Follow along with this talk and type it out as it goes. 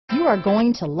you are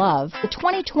going to love the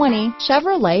 2020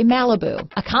 Chevrolet Malibu,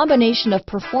 a combination of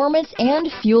performance and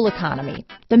fuel economy.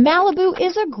 The Malibu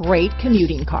is a great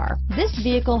commuting car. This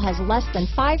vehicle has less than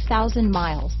 5,000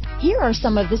 miles. Here are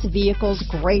some of this vehicle's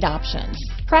great options: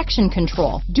 traction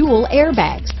control, dual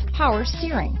airbags, power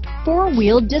steering,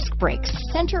 four-wheel disc brakes,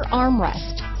 center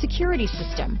armrest, security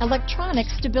system, electronic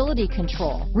stability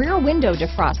control, rear window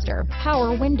defroster,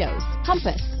 power windows,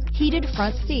 compass, heated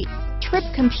front seats, trip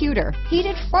computer,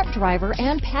 heated front driver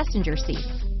and passenger seats,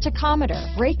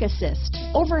 tachometer, brake assist,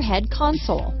 overhead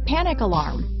console, panic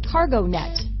alarm, cargo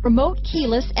net, remote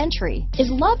keyless entry. Is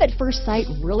love at first sight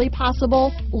really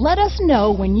possible? Let us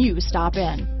know when you stop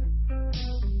in.